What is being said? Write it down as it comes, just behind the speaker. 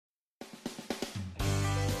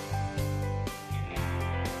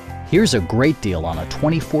Here's a great deal on a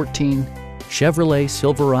 2014 Chevrolet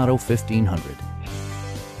Silverado 1500.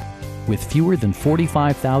 With fewer than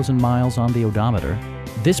 45,000 miles on the odometer,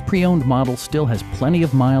 this pre-owned model still has plenty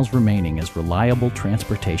of miles remaining as reliable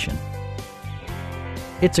transportation.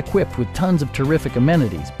 It's equipped with tons of terrific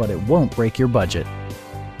amenities, but it won't break your budget,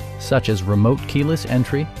 such as remote keyless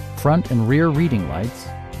entry, front and rear reading lights,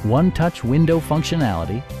 one-touch window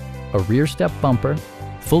functionality, a rear step bumper,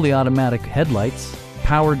 fully automatic headlights,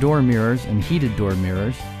 power door mirrors and heated door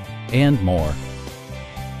mirrors, and more.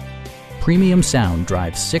 Premium sound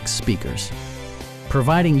drives 6 speakers,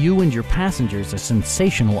 providing you and your passengers a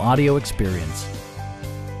sensational audio experience.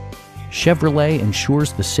 Chevrolet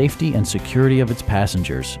ensures the safety and security of its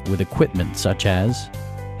passengers with equipment such as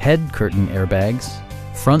head curtain airbags,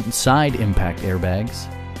 front and side impact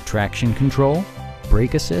airbags, traction control,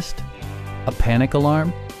 brake assist, a panic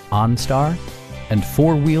alarm, OnStar, and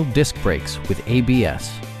 4-wheel disc brakes with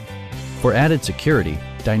ABS. For added security,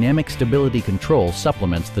 dynamic stability control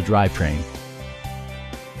supplements the drivetrain.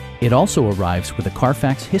 It also arrives with a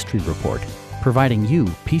Carfax history report, providing you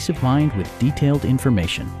peace of mind with detailed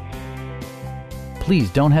information.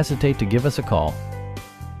 Please don't hesitate to give us a call.